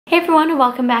Hey everyone, and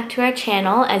welcome back to our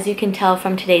channel. As you can tell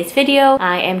from today's video,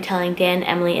 I am telling Dan,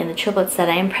 Emily, and the triplets that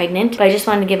I am pregnant, but I just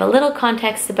wanted to give a little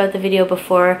context about the video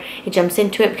before it jumps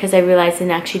into it because I realized I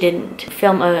actually didn't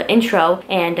film an intro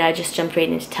and I just jumped right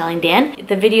into telling Dan.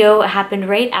 The video happened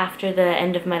right after the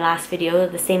end of my last video,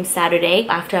 the same Saturday,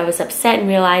 after I was upset and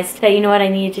realized that, you know what, I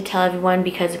needed to tell everyone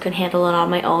because I couldn't handle it on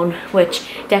my own, which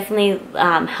definitely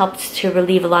helped to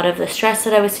relieve a lot of the stress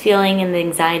that I was feeling and the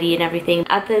anxiety and everything.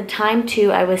 At the time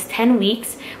too, I was 10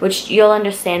 weeks, which you'll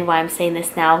understand why I'm saying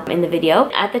this now in the video.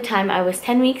 At the time, I was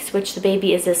 10 weeks, which the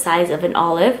baby is the size of an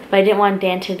olive, but I didn't want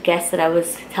Dan to guess that I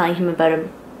was telling him about a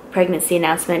pregnancy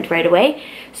announcement right away.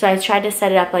 So I tried to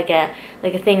set it up like a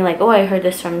thing like, oh, I heard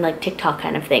this from like TikTok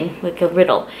kind of thing, like a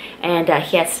riddle, and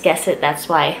he has to guess it. That's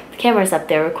why the camera's up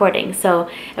there recording. So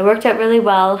it worked out really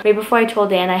well. Right before I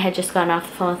told Dan, I had just gotten off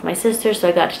the phone with my sister, so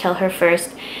I got to tell her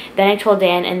first. Then I told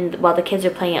Dan, and while the kids are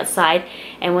playing outside,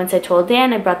 and once I told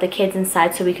Dan, I brought the kids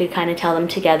inside so we could kind of tell them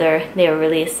together. They were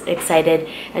really excited,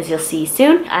 as you'll see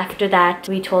soon. After that,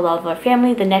 we told all of our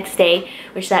family the next day,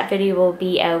 which that video will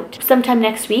be out sometime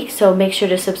next week, so make sure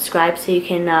to subscribe so you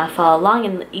can follow along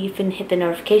and even hit the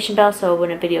notification bell so when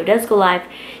a video does go live,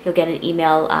 you'll get an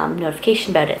email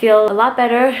notification about it. I feel a lot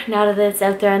better now that it's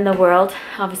out there in the world.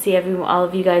 Obviously, all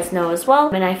of you guys know as well,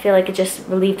 and I feel like it just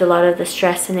relieved a lot of the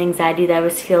stress and anxiety that I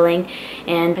was feeling,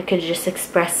 and I could just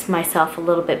express myself a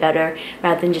little bit better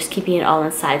rather than just keeping it all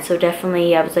inside. So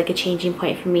definitely, it was like a changing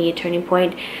point for me, a turning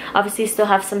point. Obviously, still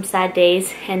have some sad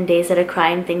days and days that I cry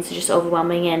and things are just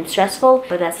overwhelming and stressful,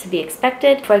 but that's to be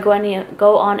expected. Before I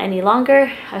go on any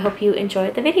longer, I hope you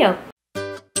enjoyed the video.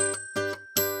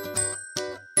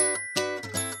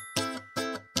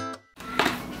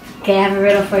 Okay, I have a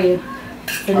riddle for you.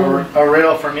 A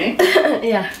riddle for me?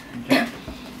 Yeah. Okay.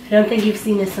 I don't think you've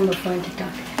seen this one before on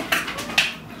TikTok.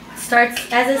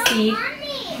 Starts as a seed,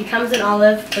 becomes an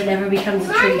olive, but never becomes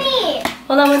a tree.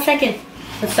 Hold on one second.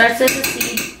 It starts as a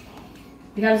seed,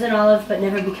 becomes an olive, but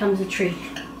never becomes a tree.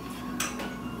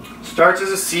 Starts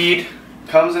as a seed,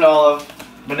 becomes an olive,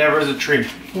 but never is a tree.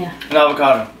 Yeah. An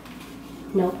avocado.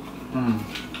 Nope.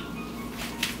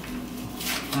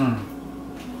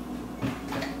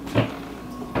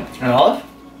 An olive?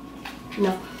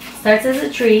 No. Starts as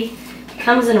a tree,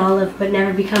 becomes an olive, but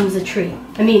never becomes a tree.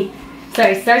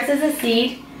 Starts as a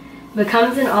seed,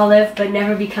 becomes an olive, but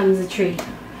never becomes a tree.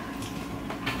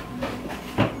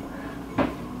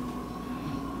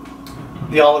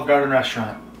 The Olive Garden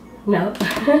restaurant. No.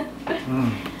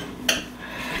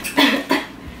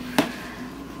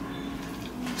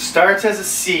 Starts as a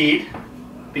seed,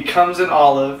 becomes an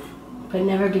olive, but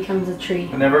never becomes a tree.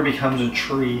 but never becomes a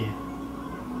tree.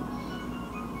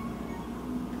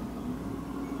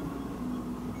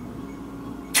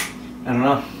 I don't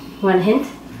know. Want a hint?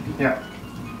 Yeah.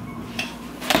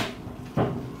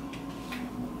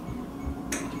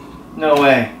 No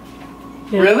way.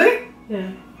 Yeah. Really?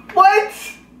 Yeah. What?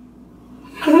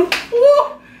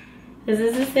 Whoa. Is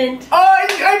this a hint? Oh, I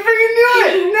freaking knew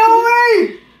it! No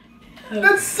way!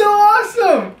 That's so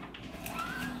awesome!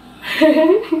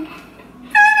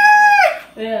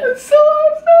 Yeah. That's so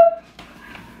awesome!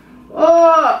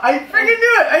 Oh, I freaking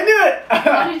knew it! I knew it!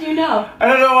 How did you know? I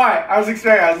don't know why. I was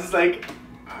expecting. I was just like,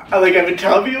 I've been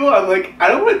telling people. I'm like, I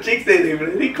don't want to jinx anything, but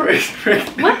I think Corrie's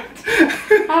pregnant. What?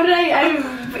 How did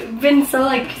I've been so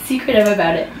secretive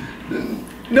about it.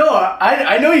 No,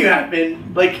 I know you have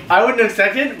been. I wouldn't have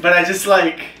expected, but I just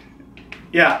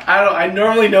yeah, I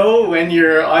normally know when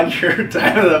you're on your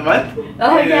time of the month.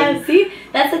 Oh yeah, see?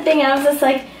 That's the thing. I was just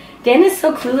like, Dan is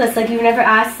so clueless. You never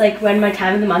asked when my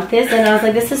time of the month is, and I was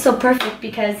like, this is so perfect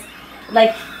because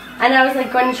and I was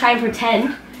going to try and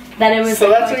pretend that it was. So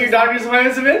that's what your doctor's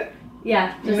appointments have been?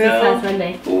 Yeah, just this past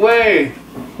Monday. Way.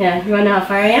 Yeah, you want to know how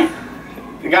far I am?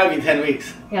 It gotta be 10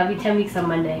 weeks. Yeah, I'll be 10 weeks on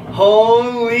Monday.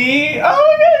 Holy! Oh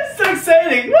my god, it's so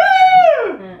exciting! Woo!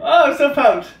 Yeah. Oh, I'm so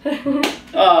pumped.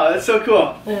 Oh, that's so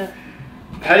cool. Yeah.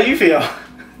 How do you feel?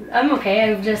 I'm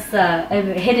okay. I've just I've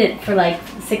hid it for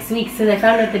 6 weeks because I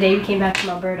found out the day we came back from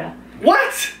Alberta.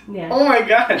 What? Yeah. Oh my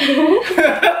god.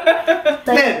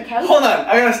 Man, hold on.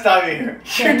 I gotta stop you here.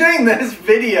 You're doing this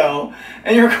video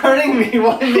and you're recording me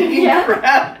while I'm making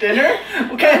crap dinner?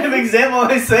 What kind of example am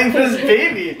I saying for this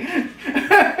baby?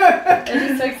 It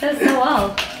just works out so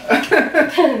well.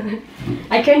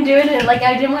 I couldn't do it and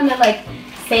I didn't want to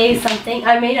say something.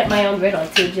 I made up my own riddle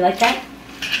too. Did you like that?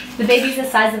 The baby's the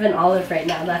size of an olive right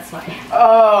now, that's why.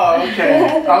 Oh,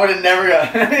 okay. I would have never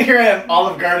got here at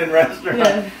Olive Garden restaurant.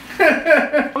 Yeah.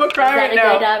 I'm gonna cry right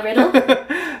now. Is that a good riddle?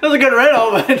 That was a good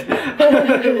rental, but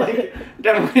like,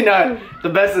 definitely not the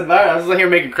best environment. I was here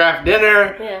making craft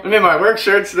dinner. Yeah. I'm in my work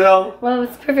shirt still. Well,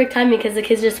 it's perfect timing because the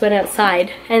kids just went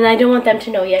outside, and I don't want them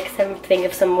to know yet because I'm thinking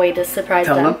of some way to surprise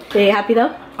them. Are you happy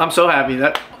though? I'm so happy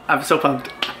that I'm so pumped.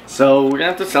 So we're gonna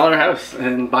have to sell our house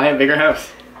and buy a bigger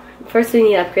house. First, we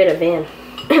need to upgrade a van.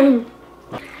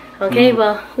 Okay,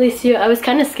 well, at least I was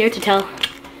kind of scared to tell.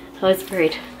 I was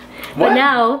worried. What? But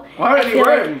now, why are you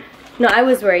worried? No, I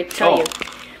was worried, tell you.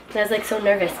 I was like so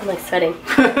nervous, I'm like sweating.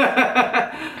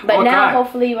 But now,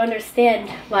 hopefully you understand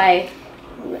why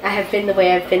I have been the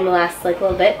way I've been the last like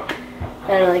little bit.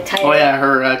 And I'm like tired. Oh yeah,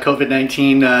 her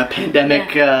COVID-19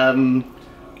 pandemic,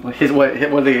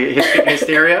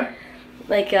 hysteria?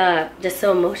 Like, just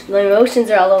so emotional. My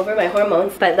emotions are all over, my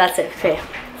hormones, but that's it. Okay,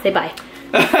 say bye.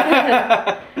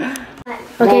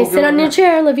 Okay, sit on your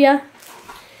chair, Olivia.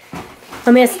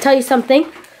 Mommy has to tell you something.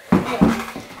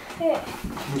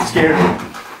 I'm scared.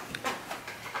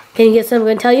 Can you guess what I'm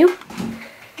going to tell you?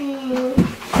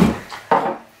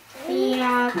 We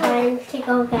are going to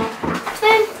go get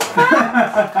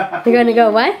You're going to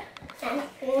go what?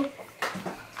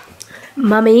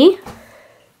 Mommy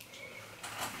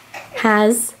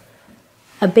has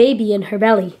a baby in her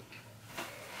belly.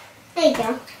 There you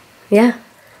go. Yeah.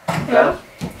 Yeah.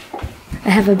 I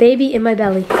have a baby in my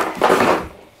belly.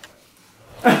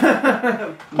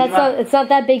 It's not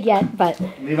that big yet, but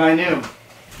Levi knew.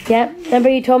 yeah. Remember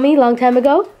you told me a long time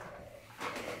ago?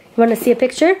 You want to see a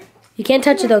picture? You can't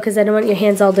touch it though because I don't want your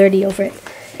hands all dirty over it.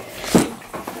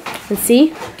 Let's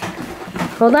see.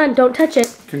 Hold on, don't touch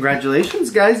it.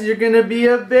 Congratulations, guys. You're gonna be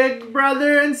a big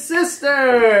brother and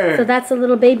sister. So that's a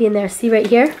little baby in there. See right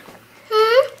here?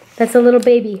 That's a little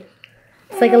baby.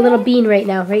 It's like a little bean right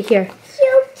now, right here. So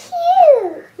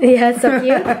cute. Yeah, it's so cute.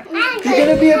 You're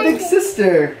gonna be a big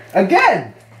sister.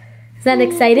 Again. Is that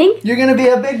exciting? You're gonna be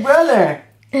a big brother.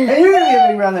 And you're gonna be a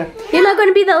big brother. You're not going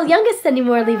to be the youngest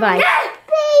anymore, Levi.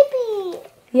 Baby.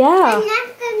 Yeah. I'm not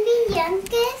going to be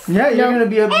youngest. Yeah, you're gonna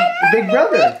be a big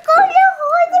brother. I'm going to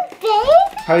hold the baby.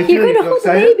 How you You're feeling? going to hold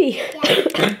the baby.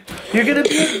 You're gonna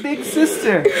be a big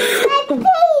sister. My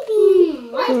baby.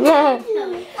 What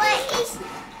is...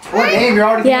 What name? You're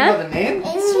already Yeah? thinking about the name?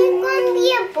 Is she going to be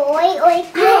a boy or a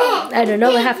girl? I don't know.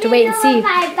 We'll have to wait and see. Girl.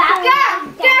 I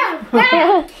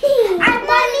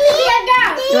want to be a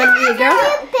girl. You want to be a girl?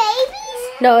 Babies?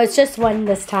 No, it's just one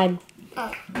this time.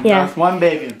 Yeah. That's one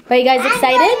baby. Are you guys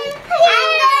excited?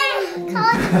 I'm going to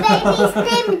call the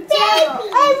baby's name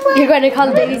Daryl. You're going to call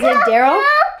the baby's name Daryl?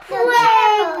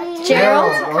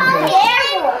 Gerald?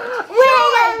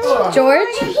 George?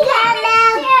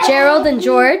 Gerald and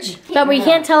George? But we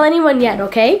can't tell anyone yet,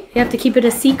 okay? You have to keep it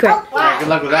a secret. Alright, good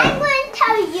luck with I'm that. going to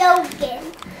tell Logan.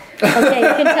 Okay,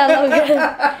 you can tell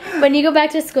Logan. When you go back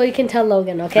to school, you can tell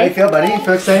Logan, How you okay? feel, buddy? You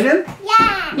feel excited?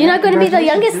 Yeah. You're not going to be the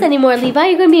youngest anymore, Levi.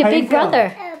 You're going to be a How you big feel?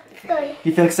 brother.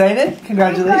 You feel excited?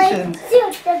 Congratulations.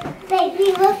 Shoot the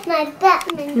baby with my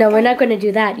Batman. No, we're not going to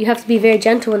do that. You have to be very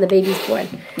gentle when the baby's born.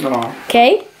 Aw.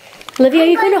 Okay? Olivia,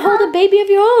 you're going to hold a baby of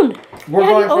your own. We're You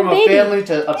have going your own from a baby. family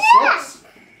of 6.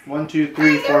 1, 2,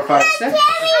 3, 4, 5, 6.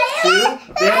 2.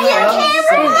 Family of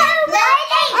 7.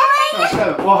 No,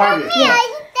 7. Well, Harvey. Are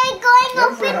they going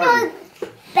That's open for her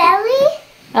belly?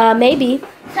 Maybe.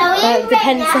 So It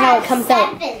depends on how it comes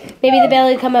out. Maybe the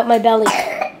belly will come out my belly When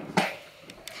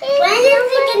is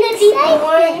it gonna be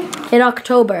born? in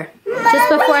October.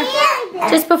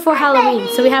 Just before Halloween.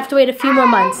 So we have to wait a few more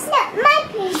months. My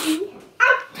baby.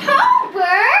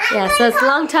 October? Yeah, so it's a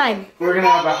long time. We're going to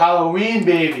have a Halloween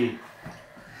baby.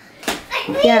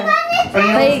 Yeah. Are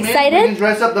you excited? We can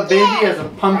dress up the baby as a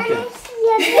pumpkin.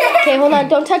 Okay, hold on.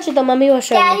 Don't touch it though. Mommy will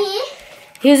show you. Daddy?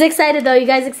 He was excited though. You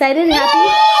guys excited and happy?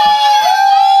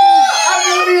 I'm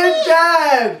going to be a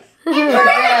dad.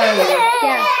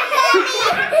 Yeah.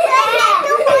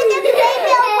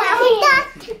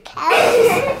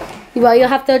 Well, you'll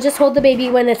have to just hold the baby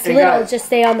when it's Hey, little. guys. Just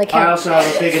stay on the I couch. also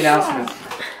have a big announcement.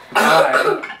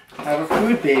 I have a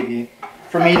food baby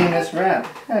from eating this rat.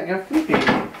 Yeah, I got a food baby.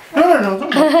 No, don't.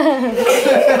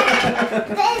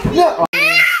 No.